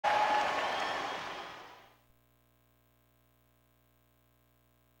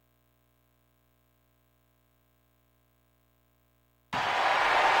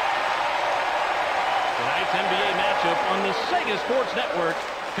Sports Network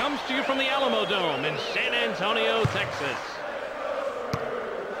comes to you from the Alamo Dome in San Antonio, Texas.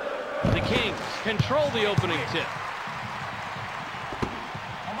 The Kings control the opening tip.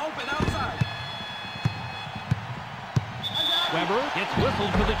 I'm open outside. Weber gets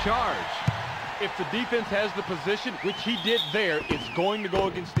whistled for the charge. If the defense has the position, which he did there, it's going to go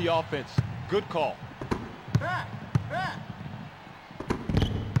against the offense. Good call. Back.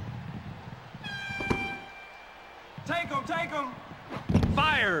 Take him.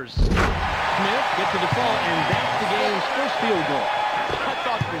 Fires. Smith gets a default, and that's the game's first field goal. I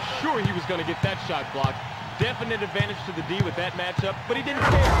thought for sure he was going to get that shot blocked. Definite advantage to the D with that matchup, but he didn't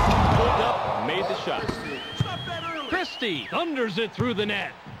care. Pulled up, made the shot. Stop that early. Christie thunders it through the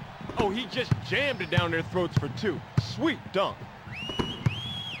net. Oh, he just jammed it down their throats for two. Sweet dunk.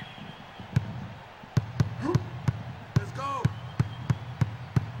 Let's go.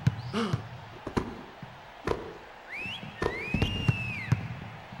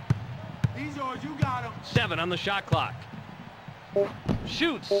 He's yours. You got him. 7 on the shot clock.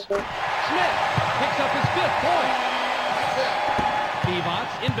 Shoots. Smith picks up his 5th point.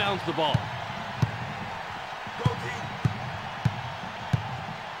 Evots inbounds the ball. Go, team.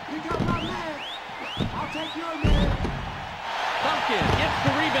 You got my man. I'll take your man. Duncan gets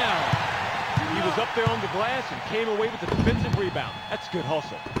the rebound. He was up there on the glass and came away with the defensive rebound. That's good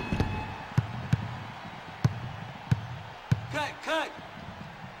hustle. Cut.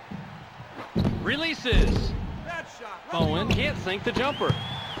 Releases. That shot. Bowen can't sink the jumper. Go.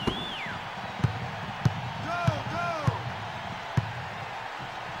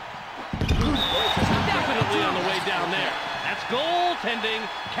 Definitely on the way down there. That's goaltending.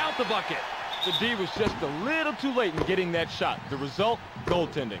 Count the bucket. The D was just a little too late in getting that shot. The result,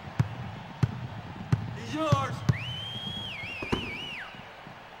 goaltending. He's yours.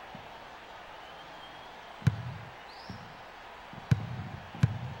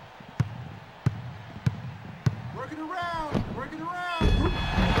 Working around.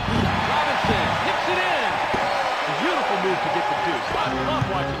 Robinson hits it in. Beautiful move to get the deuce. I love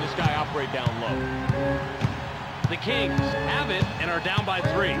watching this guy operate down low. The Kings have it and are down by 3.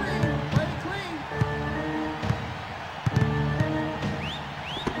 Play it clean.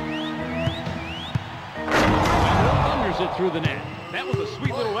 Thunders it through the net. That was a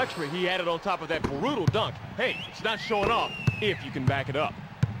sweet little extra he added on top of that brutal dunk. Hey, it's not showing off if you can back it up.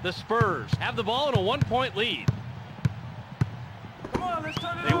 The Spurs have the ball in a 1-point lead. Come on, let's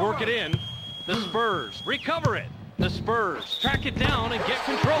turn it They over. work it in. The Spurs recover it. The Spurs track it down and get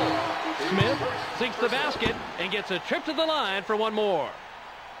control. Smith sinks the basket and gets a trip to the line for one more.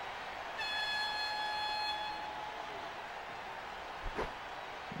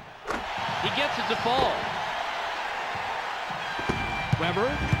 He gets it to fall. Weber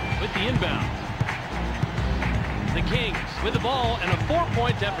with the inbound. The Kings with the ball and a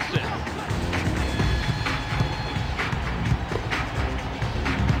 4-point deficit.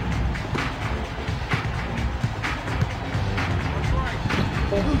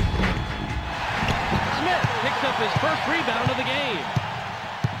 Smith picks up his first rebound of the game.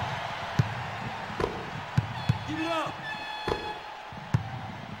 Give it up.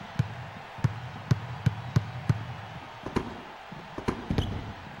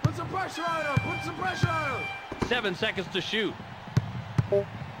 Put some pressure on him. 7 seconds to shoot.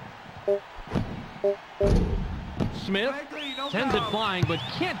 Smith sends it flying but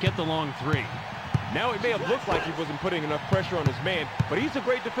can't get the long 3. Now it may have looked like he wasn't putting enough pressure on his man, but he's a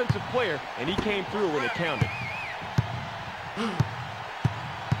great defensive player, and he came through when it counted.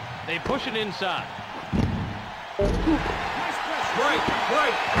 They push it inside. Break.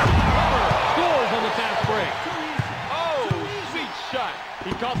 Weber scores on the fast break. Oh, sweet shot.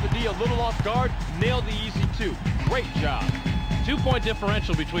 He caught the D a little off guard, nailed the easy 2. Great job. 2-point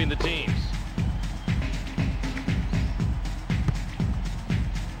differential between the teams.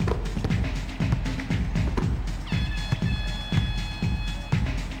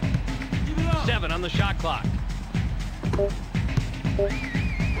 Give it up. 7 on the shot clock. The Spurs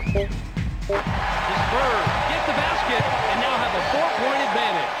get the basket and now have a 4-point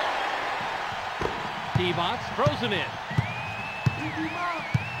advantage. Devots throws it in.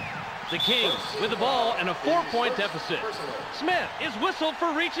 The Kings with the ball and a 4-point deficit. Smith is whistled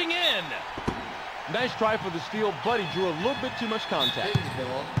for reaching in. Nice try for the steal, but he drew a little bit too much contact.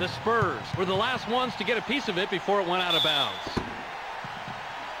 The Spurs were the last ones to get a piece of it before it went out of bounds.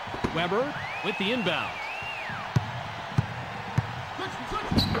 Weber with the inbound. The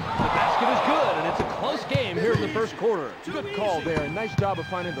basket is good, and it's a close game here in the first quarter. Good call there, and nice job of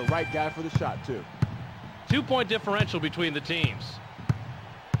finding the right guy for the shot, too. 2-point differential between the teams.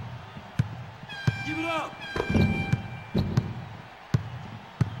 Give it up.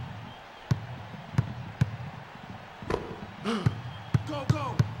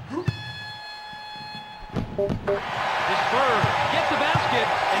 The Spurs get the basket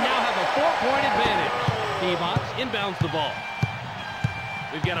and now have a 4-point advantage. D-Box inbounds the ball.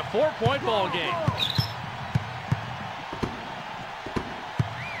 We've got a 4-point ball game.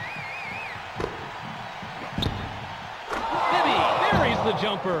 Bibby buries the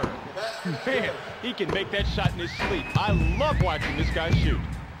jumper. Man, he can make that shot in his sleep. I love watching this guy shoot.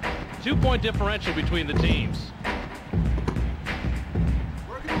 2-point differential between the teams.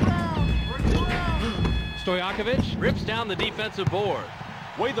 Stojakovic rips down the defensive board.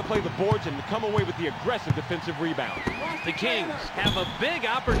 Way to play the boards and come away with the aggressive defensive rebound. The Kings have a big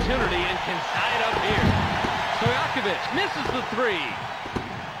opportunity and can tie it up here. Stojakovic misses the three.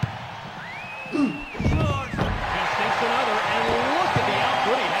 He sinks another, and look at the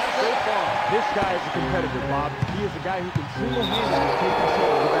output he has so far. This guy is a competitor, Bob. He is a guy who can single-handedly take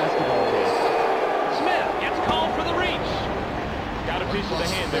control of the basketball game. Smith gets called for the reach. Got a piece of the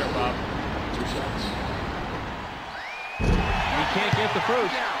hand there, Bob. 2 shots. He can't get the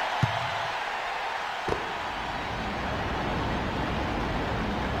first.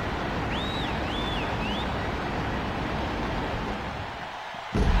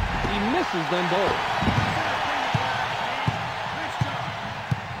 He misses them both.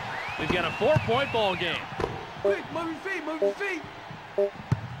 We've got a 4-point ball game. Quick, move your feet, move your feet.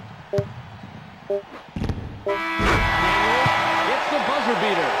 It's the buzzer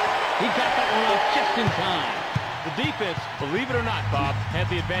beater. He got that one off just in time. The defense, believe it or not, Bob, had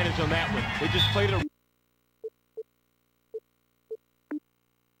the advantage on that one. They just played it.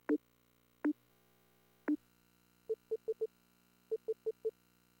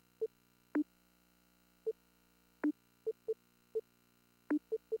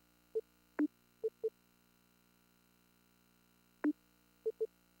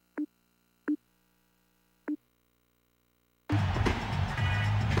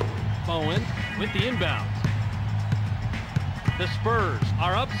 Bowen with the inbound. The Spurs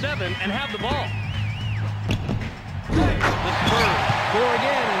are up 7 and have the ball. The Spurs score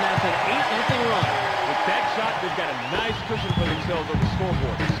again, and that's an 8-0 run. With that shot, they've got a nice cushion for themselves on the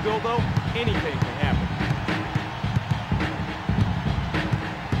scoreboard. Still, though, anything can happen.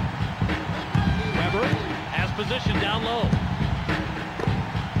 Weber has position down low.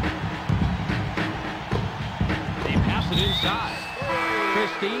 They pass it inside.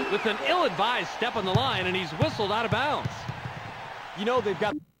 Christie with an ill-advised step on the line, and he's whistled out of bounds. You know, they've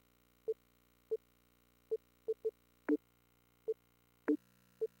got...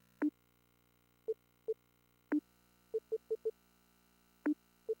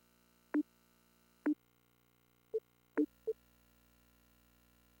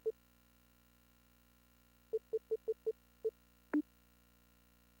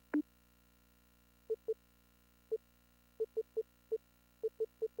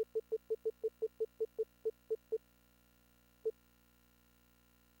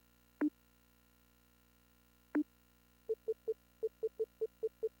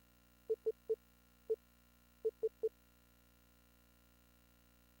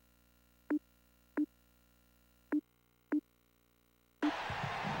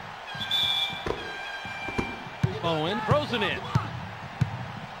 Bowen throws it in.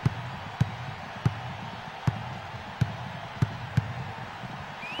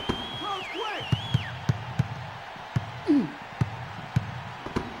 Close, quick.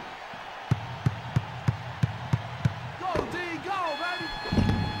 Go, D, go, baby.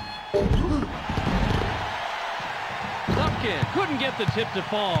 Lumpkin couldn't get the tip to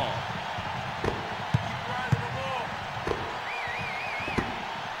fall.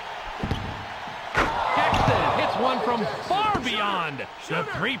 One from far beyond the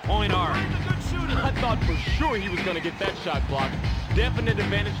three-point arc. I thought for sure he was going to get that shot blocked. Definite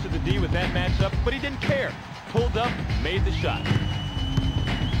advantage to the D with that matchup, but he didn't care. Pulled up, made the shot.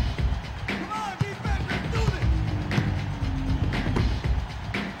 Come on, defense, let's do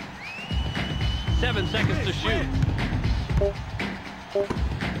this. 7 seconds to shoot.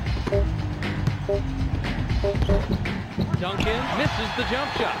 Duncan misses the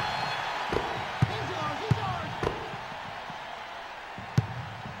jump shot.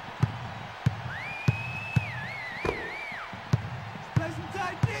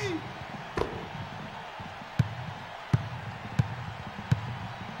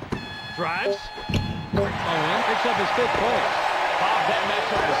 Drives. Bowen picks up his 5th point. Bob, that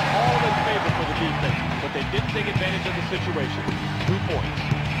matchup was all in favor for the defense, but they didn't take advantage of the situation. 2 points.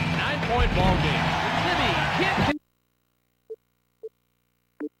 9-point ball game. Libby can't...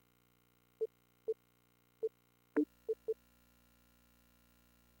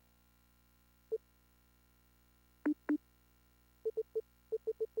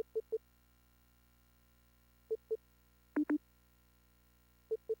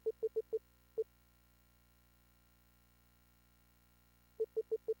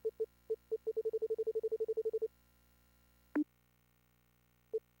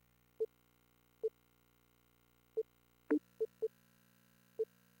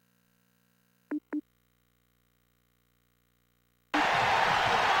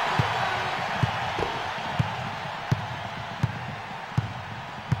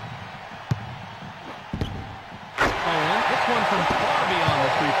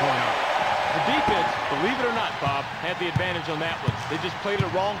 the advantage on that one. They just played it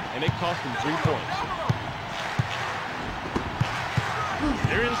wrong, and it cost them 3 points.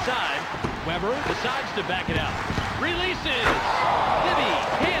 They're inside. Weber decides to back it out. Releases. Bibby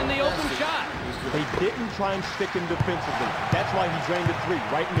can the open shot. They didn't try and stick him defensively. That's why he drained the three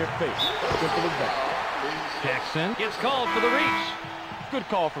right in their face. Simple as that. Jackson gets called for the reach. Good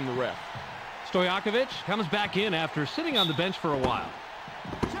call from the ref. Stojakovic comes back in after sitting on the bench for a while.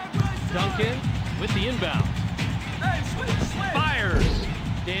 Duncan with the inbound. Fires.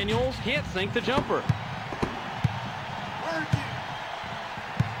 Daniels can't sink the jumper.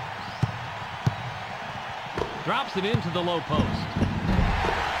 Drops it into the low post.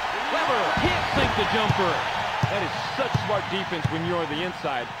 Weber can't sink the jumper. That is such smart defense when you're on the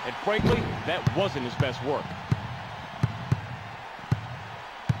inside, and frankly, that wasn't his best work.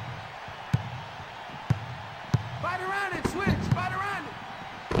 Fight around it, switch. Fight around it.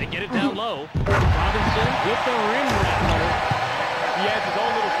 They get it down low. Robinson with the rim rattler. He adds his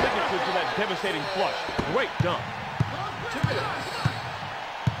own little signature to that devastating flush. Great dunk.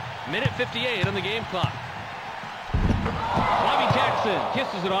 Minute 58 on the game clock. Bobby Jackson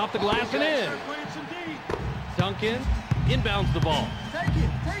kisses it off the glass and in. Duncan inbounds the ball. Take it,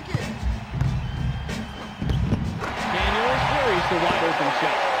 take it. Daniels carries the wide open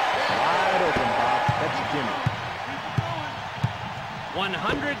shot. Wide open, Bob. That's a gimme.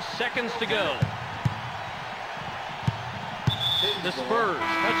 100 seconds to go. The Spurs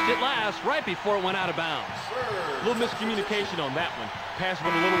touched it last right before it went out of bounds. A little miscommunication on that one. Pass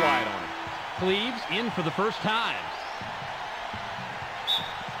went a little wide on him. Cleaves in for the first time.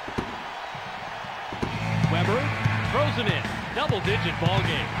 Weber throws it in. Double-digit ball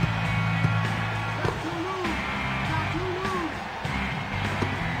game.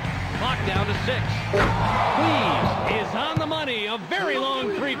 Clock down to 6. Cleaves is on the money. A very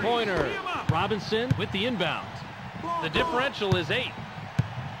long three-pointer. Robinson with the inbound. The differential is 8.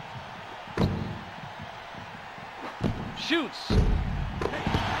 Shoots.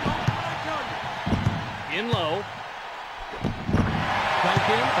 In low.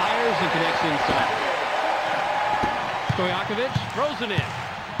 Duncan fires and connects inside. Stojakovic throws it in.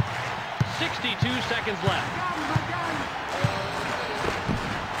 62 seconds left.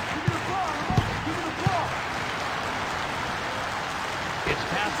 It's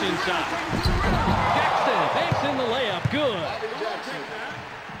passed inside. Jackson banks in the layup. Good.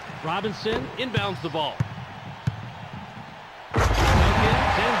 Robinson inbounds the ball. Duncan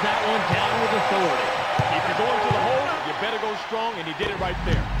sends that one down with authority. If you're going to the hole, you better go strong, and he did it right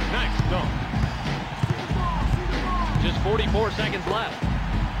there. Nice dunk. Just 44 seconds left.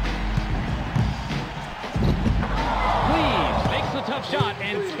 Cleaves makes the tough shot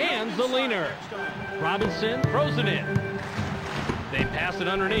and cans the leaner. Robinson throws it in. They pass it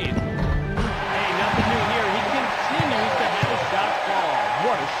underneath. Hey, nothing new here. He continues to have his shot fall.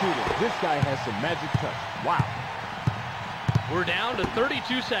 What a shooter. This guy has some magic touch. Wow. We're down to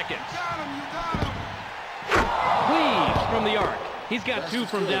 32 seconds. Got him, you got him. Cleaves from the arc. He's got 2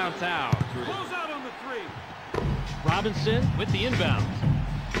 from downtown. Close out on the 3. Robinson with the inbound.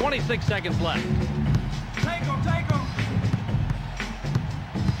 26 seconds left. Take him, take him.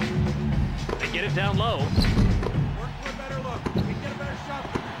 They get it down low. Work for a better look. We can get a better shot.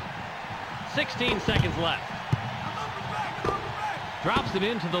 16 seconds left. I'm open back, I'm open back. Drops it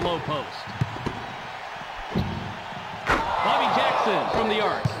into the low post. Bobby Jackson from the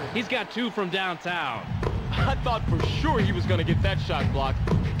arc. He's got 2 from downtown. I thought for sure he was going to get that shot blocked.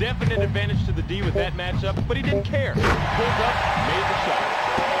 Definite advantage to the D with that matchup, but he didn't care. Pulled up, made the shot.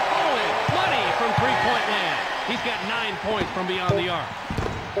 Owen, money from three-point land. He's got 9 points from beyond the arc.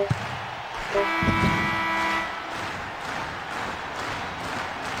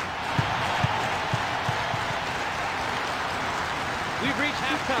 We've reached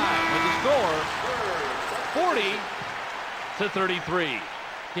halftime with the score 40-33.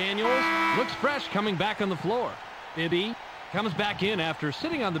 Daniels looks fresh coming back on the floor. Bibby comes back in after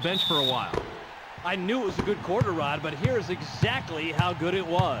sitting on the bench for a while. I knew it was a good quarter, Rod, but here's exactly how good it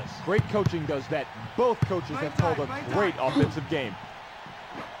was. Great coaching does that. Both coaches have called a great offensive game.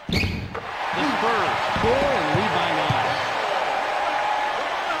 The Spurs score and lead by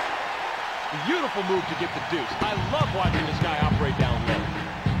 9. Beautiful move to get the deuce. I love watching this guy operate down low.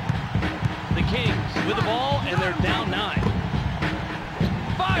 The Kings with the ball, and they're down 9.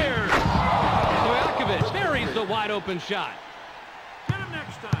 Fires! Stojakovic buries the wide open shot. Get him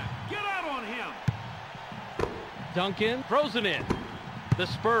next time. Get out on him. Duncan throws it in. The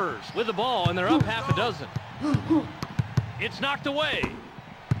Spurs with the ball, and they're up half a dozen. It's knocked away.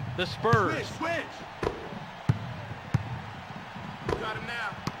 The Spurs. Switch. Got him now.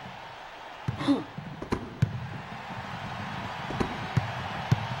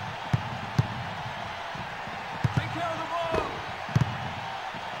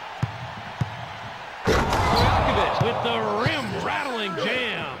 the rim rattling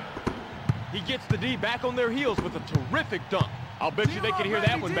jam. He gets the D back on their heels with a terrific dunk. I'll bet you they can hear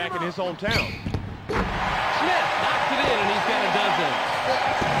that one back in his hometown. Smith knocks it in, and he's got a dozen.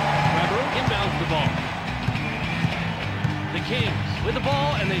 Weber inbounds the ball. The Kings with the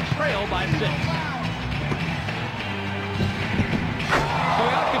ball, and they trail by 6.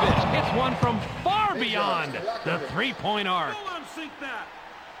 Stojakovic hits one from far beyond the three-point arc.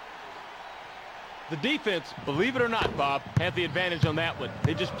 The defense, believe it or not, Bob, had the advantage on that one.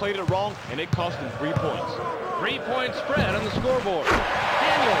 They just played it wrong, and it cost them 3 points. 3-point spread on the scoreboard.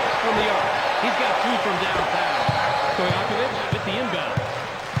 Daniels from the arc. He's got 2 from downtown. Stojakovic with the inbound.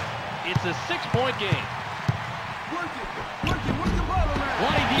 It's a 6-point game.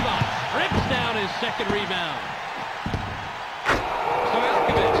 Lonnie Divac rips down his second rebound.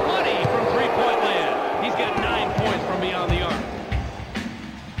 Stojakovic, money from three-point land. He's got 9 points from beyond the arc.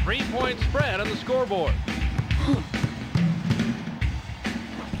 3-point spread on the scoreboard.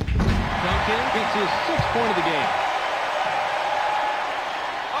 Duncan gets his 6th point of the game.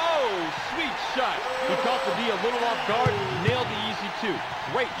 Oh, sweet shot. He caught the D a little off guard, nailed the easy 2.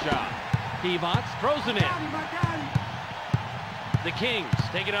 Great job. Divac throws it in. The Kings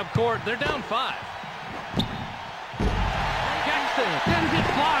take it up court. They're down 5. Jackson sends it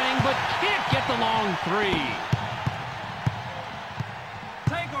flying, but can't get the long 3.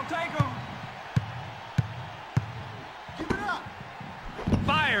 Take him. Keep it up.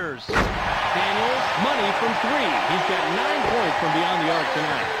 Fires. Daniels, money from 3. He's got 9 points from beyond the arc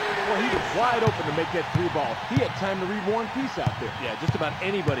tonight. Well, he was wide open to make that 3 ball. He had time to read War and Peace out there. Yeah, just about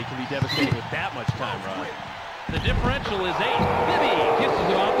anybody can be devastating with that much time, Rod. The differential is 8. Bibby kisses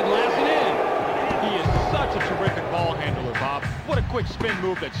it off the glass and in. He is such a terrific ball handler, Bob. What a quick spin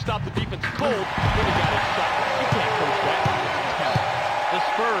move that stopped the defense cold when he got his shot. You can't coach that. It's talent. The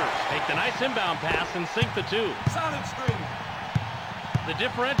Spurs make the nice inbound pass and sink the 2. Solid screen. The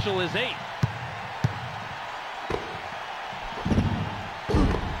differential is 8.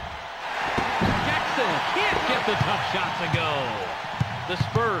 Jackson can't get the tough shot to go. The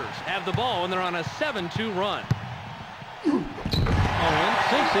Spurs have the ball and they're on a 7-2 run. Owen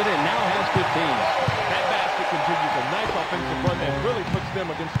sinks it and now has 15. That basket continues a nice offensive run that really puts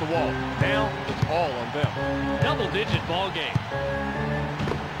them against the wall. Now it's all on them. Double-digit ball game.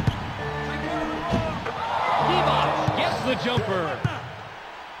 Divac gets the jumper.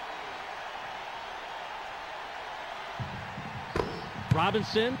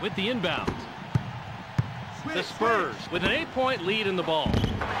 Robinson with the inbound. The Spurs with an 8-point lead in the ball. Duncan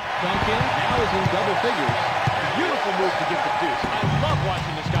now is in double figures. Beautiful move to get the deuce. I love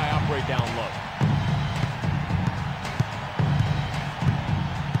watching this guy operate down low.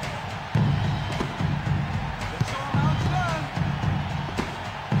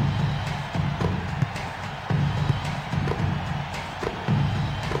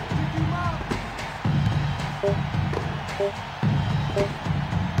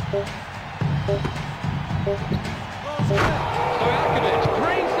 Stojakovic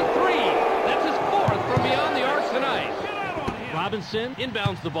drains the 3. That's his 4th from beyond the arc tonight. Robinson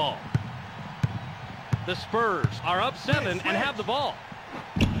inbounds the ball. The Spurs are up 7 and have the ball.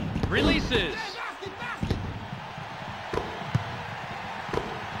 Releases.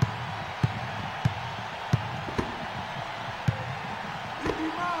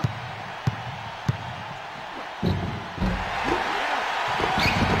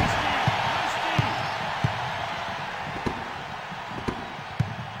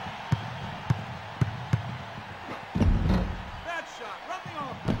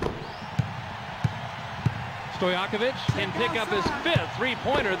 Stojakovic can pick up his 5th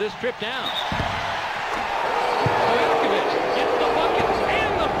 3-pointer this trip down. Stojakovic gets the buckets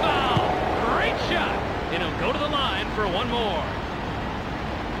and the foul. Great shot. And he'll go to the line for one more.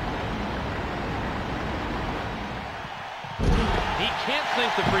 He can't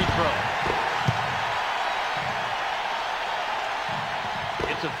sink the free throw.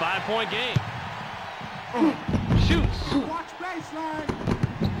 It's a 5-point game. Shoots. Watch baseline.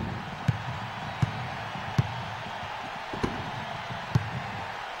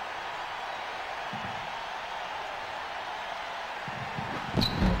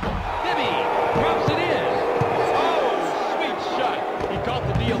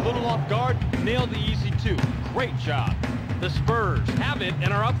 Nailed the easy 2. Great job. The Spurs have it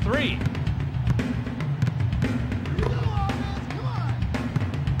and are up 3.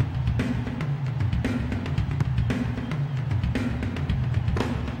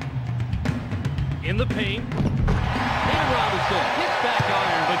 In the paint. David Robinson hits back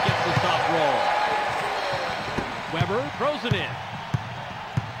iron but gets the soft roll. Weber throws it in.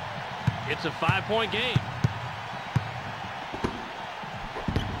 It's a 5-point game.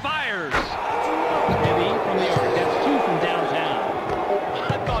 fires. Heavy from the arc. That's 2 from downtown.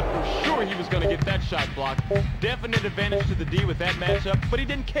 I thought for sure he was going to get that shot blocked. Definite advantage to the D with that matchup, but he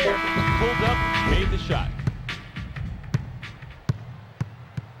didn't care. Pulled up, made the shot.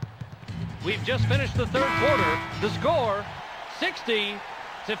 We've just finished the third quarter. The score,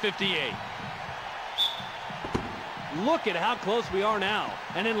 60-58. Look at how close we are now.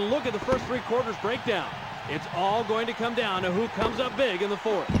 And then look at the first 3 quarters breakdown. It's all going to come down to who comes up big in the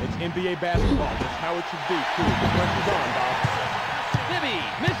fourth. It's NBA basketball. That's how it should be, too. The pressure's on, Bob. Bibby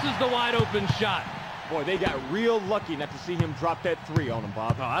misses the wide open shot. Boy, they got real lucky not to see him drop that 3 on him,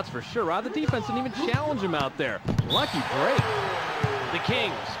 Bob. Oh, that's for sure, Rod. The defense didn't even challenge him out there. Lucky break. The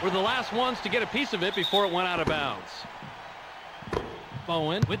Kings were the last ones to get a piece of it before it went out of bounds.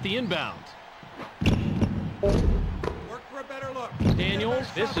 Bowen with the inbound. Work for a better look. Daniels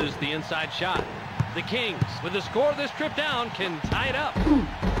misses the inside shot. The Kings, with the score of this trip down, can tie it up. Bowen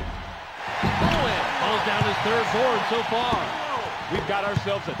pulls down his 3rd board so far. We've got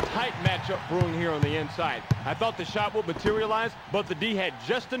ourselves a tight matchup brewing here on the inside. I thought the shot would materialize, but the D had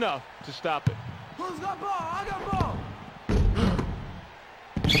just enough to stop it. Who's got ball? I got ball.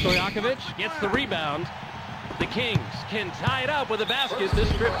 Stojakovic gets the rebound. The Kings can tie it up with a basket this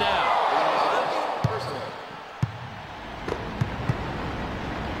trip down.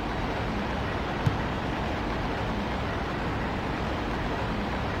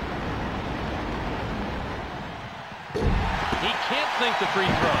 He can't sink the free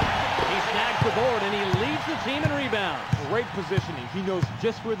throw. He snags the board and he leads the team in rebounds. Great positioning. He knows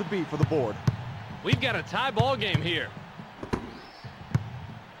just where to be for the board. We've got a tie ball game here.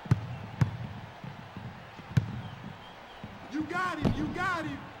 You got him. You got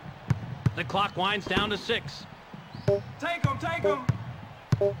him. The clock winds down to 6. Take him. Take him.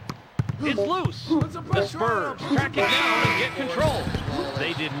 It's loose. The Spurs track it down and get control.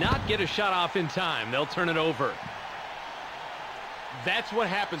 They did not get a shot off in time. They'll turn it over. That's what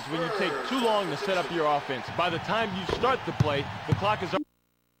happens when you take too long to set up your offense. By the time you start the play, the clock is up.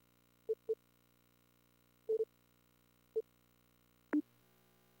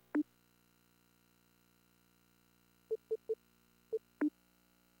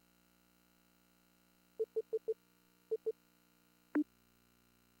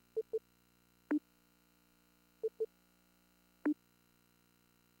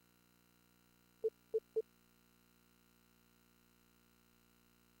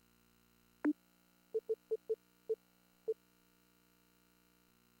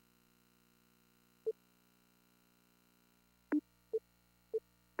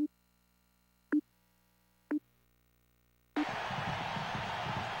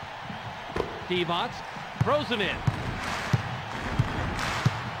 Divac throws it in.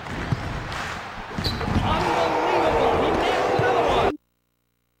 Unbelievable. He nails another one.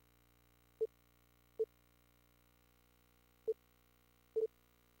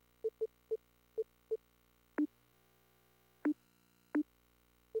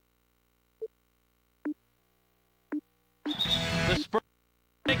 The Spurs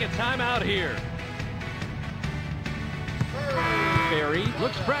take a timeout here. Barry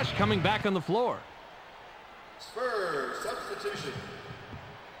looks fresh coming back on the floor. Spurs substitution.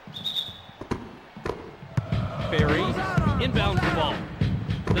 Barry inbounds the ball.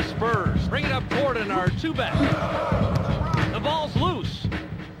 The Spurs bring it up court in our 2-back. The ball's loose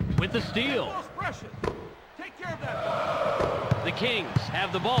with the steal. Take care of that. The Kings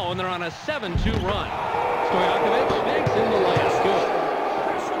have the ball and they're on a 7-2 run. Stojakovic makes in the layup. Good.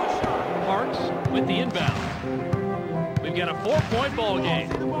 Parks with the inbound. We've got a 4-point ball game.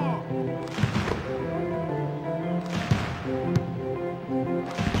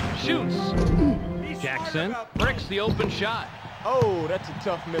 Shoots. Jackson bricks the open shot. Oh, that's a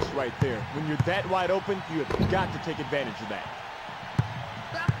tough miss right there. When you're that wide open, you have got to take advantage of that.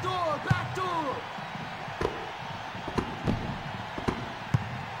 Back door. Back door.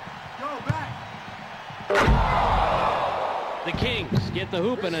 Go back. The Kings get the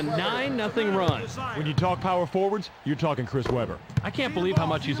hoop in a 9-0 run. When you talk power forwards, you're talking Chris Webber. I can't believe how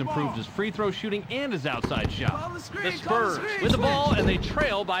much he's improved his free throw shooting and his outside shot. The Spurs with the ball and they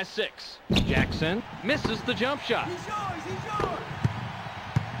trail by 6. Jackson misses the jump shot. He's yours. He's yours.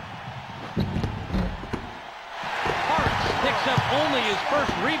 Parks picks up only his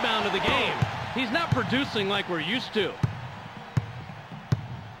first rebound of the game. He's not producing like we're used to.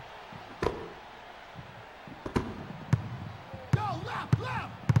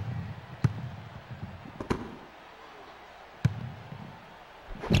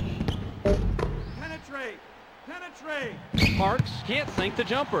 Parks can't sink the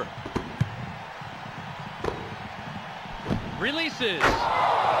jumper. Releases.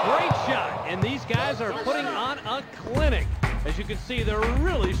 Great shot. And these guys are putting on a clinic. As you can see, they're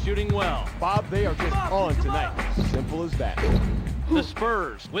really shooting well. Bob, they are just on tonight. Simple as that. The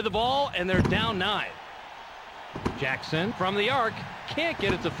Spurs with the ball, and they're down 9. Jackson from the arc. Can't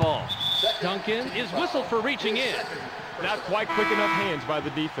get it to fall. Duncan is whistled for reaching in. Not quite quick enough hands by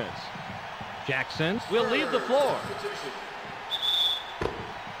the defense. Jackson will leave the floor.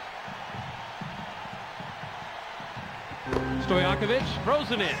 Stojakovic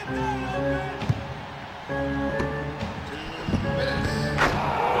frozen in. He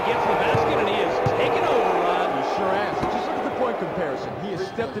gets the basket and he has taken over, Rod. He sure has. Just look at the point comparison. He has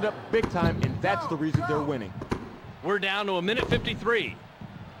stepped it up big time, and that's the reason they're winning. We're down to a minute 53.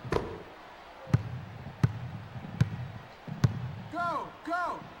 Go,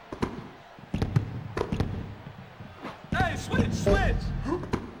 go. Hey, switch, switch.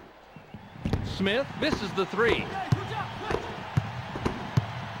 Smith misses the 3. Hey, good job, switch.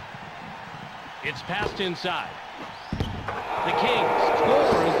 It's passed inside. The Kings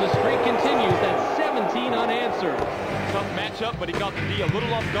score as the streak continues at 17 unanswered. Tough matchup, but he got the D a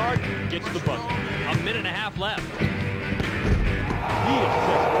little off guard. Gets the bucket. A minute and a half left. He is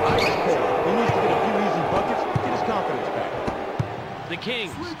just ice cold. He needs to get a few easy buckets, get his confidence back. The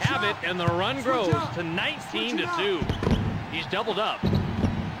Kings have it, and the run grows to 19-2. He's doubled up. The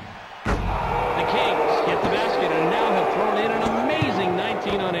Kings get the basket and now have thrown in an amazing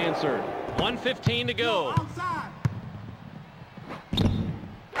 19 unanswered. 1:15 to go. Outside.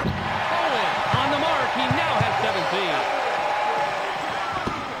 Owen on the mark. He now has 17.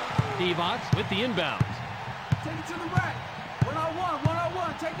 Divac with the inbound. Take it to the rack.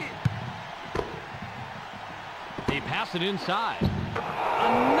 One-on-one, take it. They pass it inside.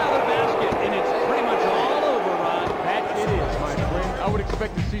 Another basket, and it's pretty much all over, Rod. That it is, my friend. I would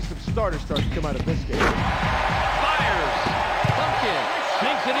expect to see some starters start to come out of this game. Fires. Duncan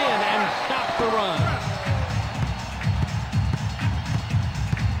sneaks it in and stops the run.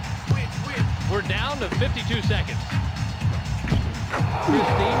 We're down to 52 seconds.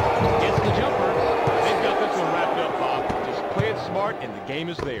 Christie gets the jumper. They've got this one wrapped up, Bob. Just play it smart, and the game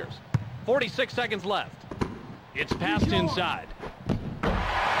is theirs. 46 seconds left. It's passed inside.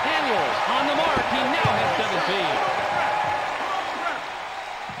 Daniels on the mark. He now has 17.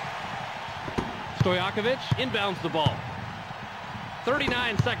 Stojakovic inbounds the ball.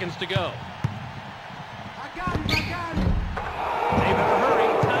 39 seconds to go. I got it. They better hurry.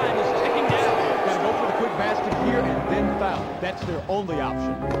 Time is ticking down. Gotta go for the quick basket here and then foul. That's their only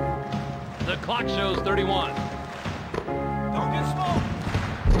option. The clock shows 31. Don't get smoked.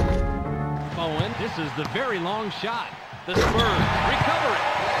 Bowen, this is the very long shot. The Spurs recover it.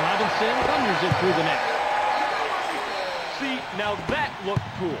 Robinson thunders it through the net. See, now that looked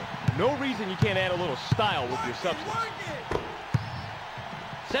cool. No reason you can't add a little style with your substance.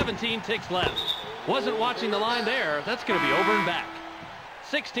 17 ticks left. Wasn't watching the line there. That's going to be over and back.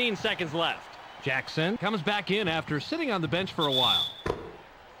 16 seconds left. Jackson comes back in after sitting on the bench for a while.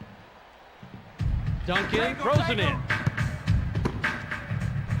 Duncan throws it in.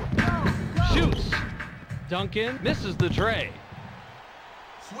 Shoots. Duncan misses the tray.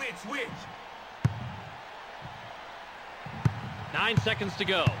 Switch. 9 seconds to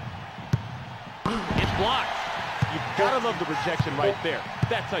go. It's blocked. You've got to love the rejection right there.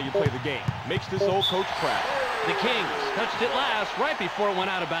 That's how you play the game. Makes this old coach proud. The Kings touched it last right before it went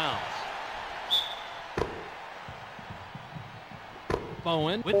out of bounds.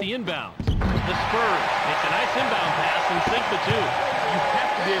 Bowen with the inbound. The Spurs make a nice inbound pass and sink the 2. You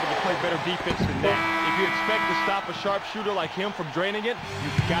have to be able to play better defense than that. If you expect to stop a sharpshooter like him from draining it,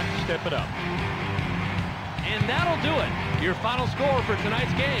 you've got to step it up. And that'll do it. Your final score for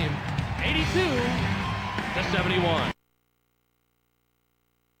tonight's game, 82-71.